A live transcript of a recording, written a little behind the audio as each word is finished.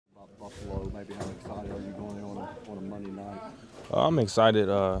Buffalo. Maybe how excited are you going in on a Monday night? I'm excited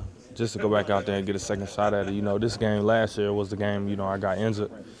just to go back out there and get a second shot at it. You know, this game last year was the game, you know, I got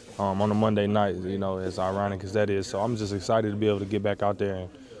injured on a Monday night, you know, as ironic as that is. So I'm just excited to be able to get back out there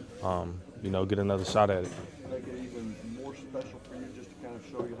and, you know, get another shot at it. Make it even more special for you just to kind of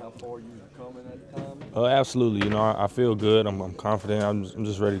show you how far you've come in that time? Absolutely. You know, I feel good. I'm confident. I'm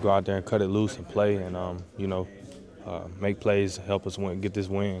just ready to go out there and cut it loose and play and, you know, make plays, help us get this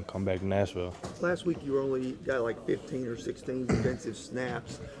win, come back to Nashville. Last week you only got like 15 or 16 defensive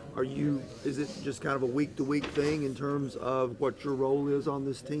snaps. Is it just kind of a week-to-week thing in terms of what your role is on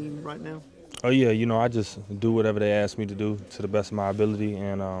this team right now? Oh, yeah. You know, I just do whatever they ask me to do to the best of my ability.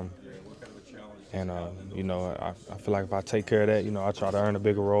 And you know, I feel like if I take care of that, you know, I try to earn a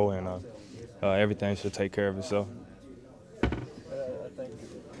bigger role and everything should take care of itself. I think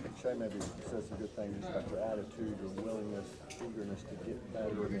Shay maybe says some good things about your attitude, your willingness, eagerness to get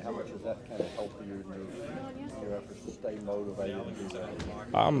better. I mean, how much does that kind of help you in your efforts to stay motivated and do that?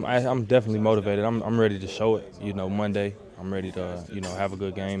 I'm definitely motivated. I'm ready to show it. You know, Monday, I'm ready to you know have a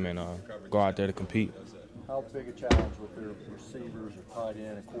good game and go out there to compete. How big a challenge with their receivers or tight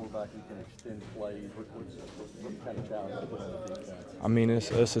end, a quarterback who can extend plays? What kind of challenge is it on the defense? I mean,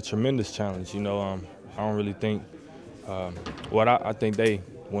 it's a tremendous challenge. You know, I don't really think. I think they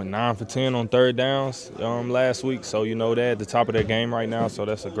went 9 for 10 on third downs last week. So, you know, they're at the top of their game right now. So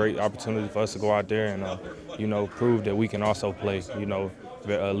that's a great opportunity for us to go out there and, you know, prove that we can also play, you know,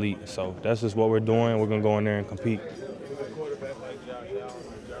 elite. So that's just what we're doing. We're going to go in there and compete. A quarterback like Josh Allen,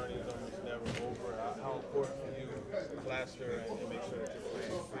 the journey is almost never over. How important for you to plaster and make sure that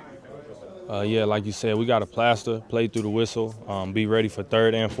you're playing? Yeah, like you said, we got to plaster, play through the whistle, be ready for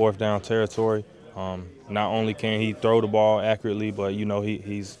third and fourth down territory. Not only can he throw the ball accurately, but, you know,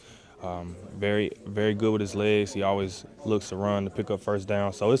 he's very, very good with his legs. He always looks to run to pick up first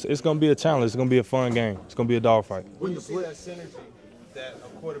down. So it's going to be a challenge. It's going to be a fun game. It's going to be a dogfight. When you see that synergy that a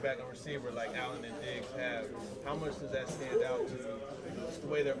quarterback and receiver like Allen and Diggs have, how much does that stand out to the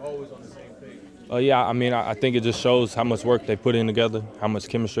way they're always on the same page? Yeah, I mean, I think it just shows how much work they put in together, how much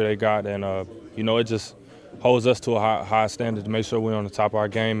chemistry they got, and, you know, it just holds us to a high standard to make sure we're on the top of our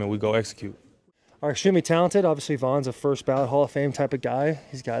game and we go execute. Are extremely talented. Obviously, Vaughn's a first ballot Hall of Fame type of guy.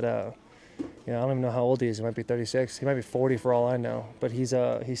 He's got I don't even know how old he is. He might be 36. He might be 40 for all I know. But he's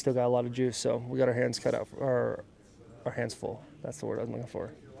still got a lot of juice. So we got our hands cut out, our hands full. That's the word I was looking for.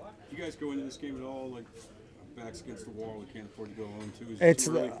 You guys go into this game at all like backs against the wall? We can't afford to go 0-2. Is it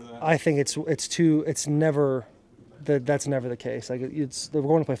too early for that? I think it's never. That's never the case. Like we're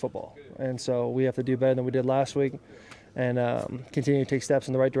going to play football, and so we have to do better than we did last week. And continue to take steps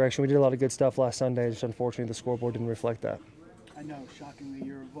in the right direction. We did a lot of good stuff last Sunday. Just unfortunately, the scoreboard didn't reflect that. I know, shockingly,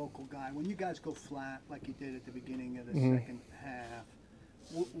 you're a vocal guy. When you guys go flat, like you did at the beginning of the second half,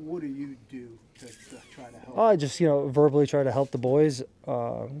 what do you do to try to help? I just, verbally try to help the boys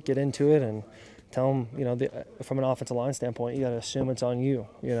get into it and tell them, from an offensive line standpoint, you got to assume it's on you.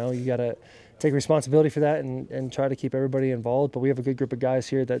 You got to take responsibility for that and try to keep everybody involved. But we have a good group of guys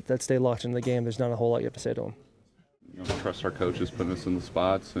here that stay locked into the game. There's not a whole lot you have to say to them. Trust our coaches, putting us in the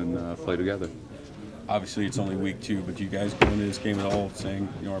spots, and play together. Obviously, it's only week 2, but you guys go into this game at all saying,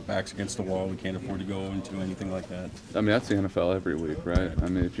 our back's against the wall, we can't afford to go into anything like that? I mean, that's the NFL every week, right? I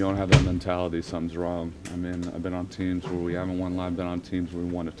mean, if you don't have that mentality, something's wrong. I mean, I've been on teams where we haven't won live, been on teams where we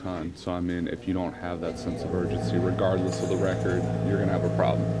won a ton. So, I mean, if you don't have that sense of urgency, regardless of the record, you're going to have a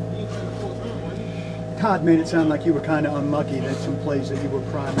problem. Todd made it sound like you were kind of unlucky that some plays that you were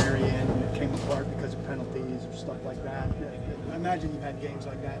primary in came apart because of penalties or stuff like that. I imagine you've had games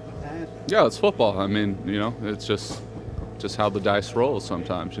like that in the past. Yeah, it's football. I mean, it's just how the dice rolls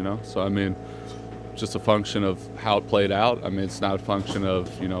sometimes, So, I mean, just a function of how it played out. I mean, it's not a function of,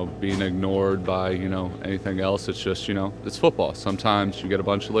 being ignored by, anything else. It's just, it's football. Sometimes you get a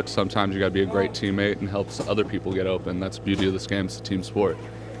bunch of licks. Sometimes you got to be a great teammate and help other people get open. That's the beauty of this game. It's a team sport.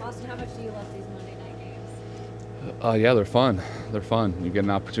 Austin, how much do you love these Monday night games? Yeah, they're fun. They're fun. You get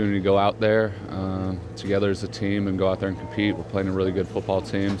an opportunity to go out there together as a team and go out there and compete. We're playing a really good football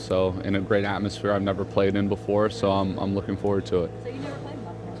team, so in a great atmosphere I've never played in before, so I'm looking forward to it. So you never played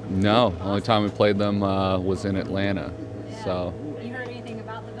Buffalo? No, the only time we played them was in Atlanta. Yeah. So. You heard anything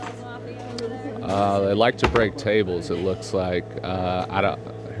about the Bills Mafia over there? They like to break tables, it looks like. I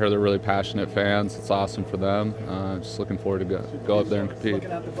hear they're really passionate fans. It's awesome for them. Just looking forward to go up there and compete.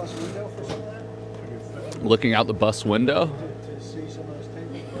 Looking out the bus window for something? Looking out the bus window? To see some of those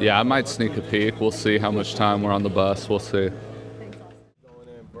tables? Yeah, I might sneak a peek. We'll see how much time we're on the bus. We'll see. Going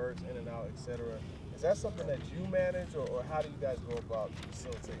in, birds in and out, etc. Is that something that you manage, or how do you guys go about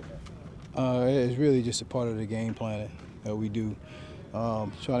facilitating that? It's really just a part of the game planning that we do.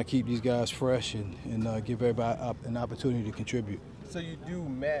 trying to keep these guys fresh and give everybody an opportunity to contribute. So you do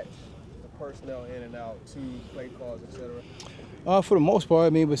match the personnel in and out to play calls, etc. For the most part, I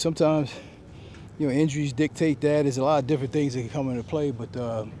mean, but sometimes, injuries dictate that. There's a lot of different things that can come into play, but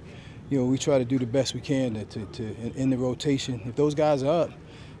we try to do the best we can in the rotation. If those guys are up,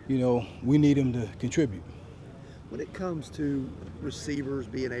 we need them to contribute. When it comes to receivers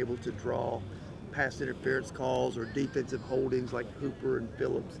being able to draw pass interference calls or defensive holdings like Hooper and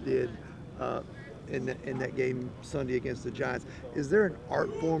Phillips did in that game Sunday against the Giants, is there an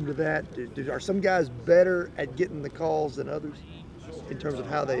art form to that? Are some guys better at getting the calls than others in terms of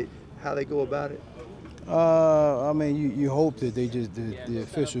how they go about it? I mean, you hope that the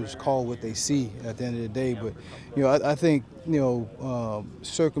officials call what they see at the end of the day, but I think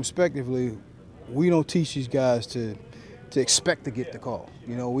circumspectively, we don't teach these guys to expect to get the call.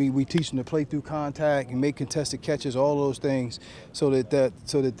 We teach them to play through contact and make contested catches, all those things, so that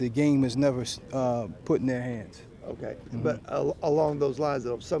the game is never put in their hands. Okay, but along those lines,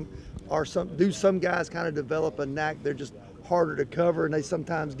 though, do some guys kind of develop a knack? They're just harder to cover, and they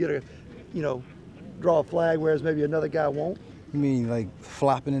sometimes get draw a flag, whereas maybe another guy won't. You mean like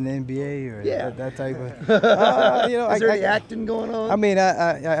flopping in the NBA or that type of? Is there any acting going on? I mean,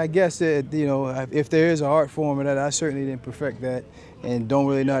 I guess that if there is an art form of that, I certainly didn't perfect that and don't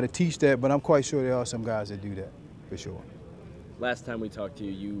really know how to teach that. But I'm quite sure there are some guys that do that, for sure. Last time we talked to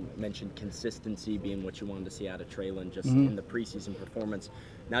you, you mentioned consistency being what you wanted to see out of Traylon just in the preseason performance.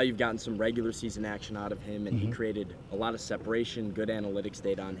 Now you've gotten some regular season action out of him, and he created a lot of separation, good analytics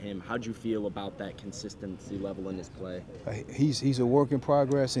data on him. How'd you feel about that consistency level in his play? He's a work in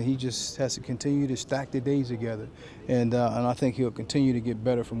progress, and he just has to continue to stack the days together. And I think he'll continue to get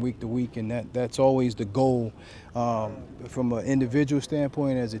better from week to week, and that's always the goal from an individual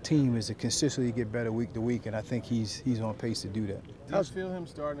standpoint as a team, is to consistently get better week to week, and I think he's on pace to do that. Do you feel him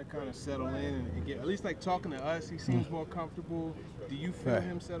starting to kind of settle in and get, at least like talking to us, he seems more comfortable? Do you feel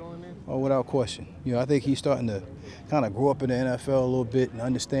him settling in? Oh, without question. I think he's starting to kind of grow up in the NFL a little bit and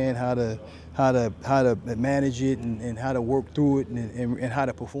understand how to manage it and how to work through it and how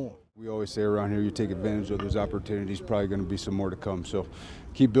to perform. We always say around here, you take advantage of those opportunities. Probably going to be some more to come. So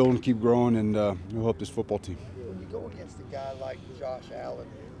keep building, keep growing, and we'll help this football team. When you go against a guy like Josh Allen,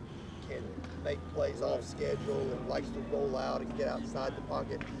 who can make plays off schedule and likes to roll out and get outside the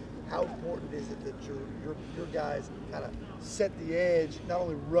pocket, how important is it that your guys kind of set the edge, not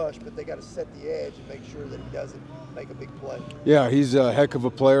only rush, but they got to set the edge and make sure that he doesn't make a big play? Yeah, he's a heck of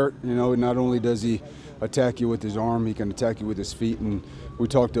a player. Not only does he attack you with his arm, he can attack you with his feet. And we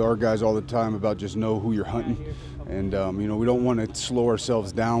talk to our guys all the time about just know who you're hunting. And, we don't want to slow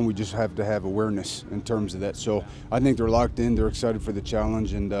ourselves down. We just have to have awareness in terms of that. So I think they're locked in. They're excited for the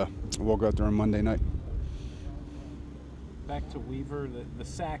challenge, and we'll go out there on Monday night. Back to Weaver, the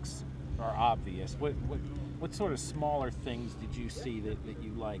sacks are obvious. What sort of smaller things did you see that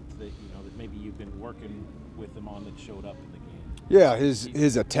you liked, that maybe you've been working with him on that showed up in the game? Yeah,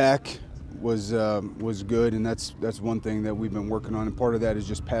 his attack was good, and that's one thing that we've been working on, and part of that is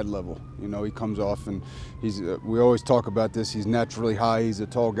just pad level. He comes off, and we always talk about this, he's naturally high, he's a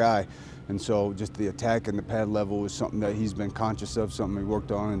tall guy, and so just the attack and the pad level is something that he's been conscious of, something he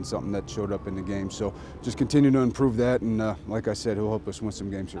worked on, and something that showed up in the game. So just continue to improve that, and like I said, he'll help us win some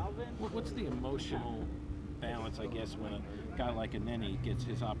games here. What's the emotional balance, I guess, when a guy like Aneni gets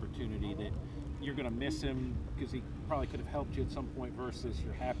his opportunity, that you're going to miss him because he probably could have helped you at some point, versus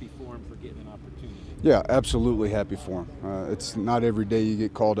you're happy for him for getting an opportunity? Yeah, absolutely happy for him. It's not every day you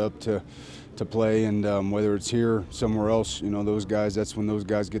get called up to play, and whether it's here, somewhere else, those guys, that's when those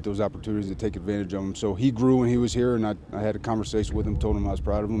guys get those opportunities to take advantage of them. So he grew when he was here, and I had a conversation with him, told him I was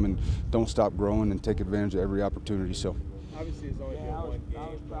proud of him, and don't stop growing and take advantage of every opportunity. So obviously it's only been one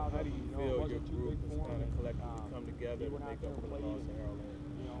game, but how do you feel your group has kind of collectively come together to make up for the loss of Harold?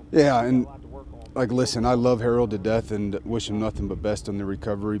 Yeah, and listen, I love Harold to death and wish him nothing but best on the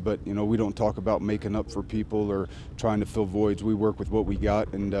recovery, but we don't talk about making up for people or trying to fill voids. We work with what we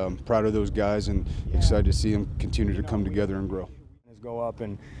got, and proud of those guys and excited to see them continue to come together and grow. Go up,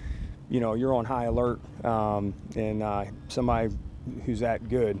 and you're on high alert, and somebody who's that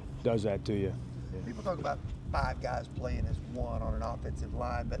good does that to you. People talk about 5 guys playing as one on an offensive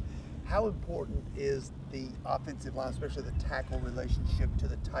line, but how important is the offensive line, especially the tackle relationship to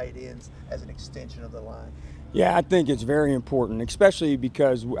the tight ends, as an extension of the line? Yeah, I think it's very important, especially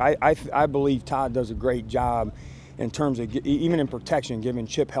because I believe Todd does a great job in terms of, even in protection, giving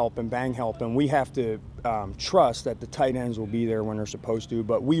chip help and bang help, and we have to trust that the tight ends will be there when they're supposed to.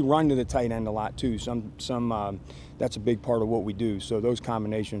 But we run to the tight end a lot too. That's a big part of what we do. So those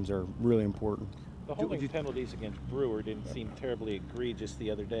combinations are really important. The holding penalties against Brewer didn't seem terribly egregious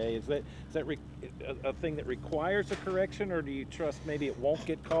the other day. Is that a thing that requires a correction, or do you trust maybe it won't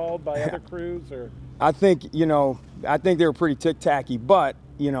get called by other crews? Or I think they were pretty tic-tacky, but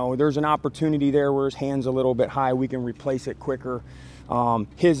there's an opportunity there where his hand's a little bit high. We can replace it quicker.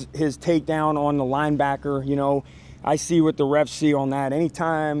 His takedown on the linebacker, I see what the refs see on that.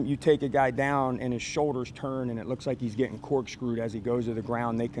 Anytime you take a guy down and his shoulders turn and it looks like he's getting corkscrewed as he goes to the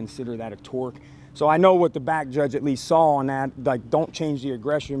ground, they consider that a torque. So I know what the back judge at least saw on that. Like, don't change the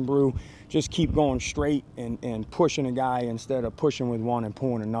aggression, Brew. Just keep going straight and pushing a guy instead of pushing with one and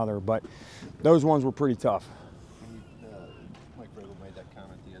pulling another. But those ones were pretty tough. Mike Vrabel made that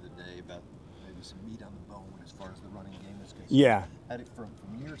comment the other day about maybe some meat on the bone as far as the running game is concerned. Yeah. From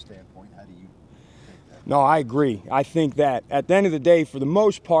your standpoint, how do you take that? No, I agree. I think that at the end of the day, for the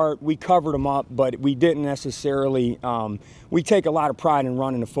most part, we covered them up, but we didn't necessarily we take a lot of pride in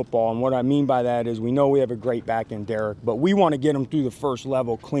running the football, and what I mean by that is we know we have a great back end, Derek, but we want to get them through the first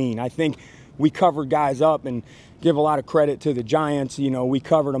level clean. I think we covered guys up, and give a lot of credit to the Giants. We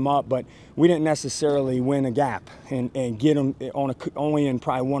covered them up, but we didn't necessarily win a gap and get them only in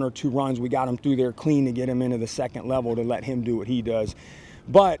probably 1 or 2 runs. We got them through there clean to get him into the second level to let him do what he does.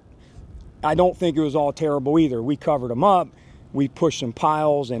 But I don't think it was all terrible either. We covered them up, we pushed some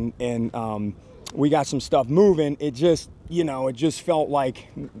piles, and we got some stuff moving. It just felt like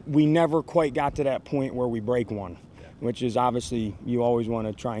we never quite got to that point where we break one, which is obviously you always want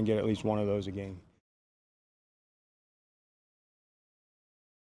to try and get at least one of those a game.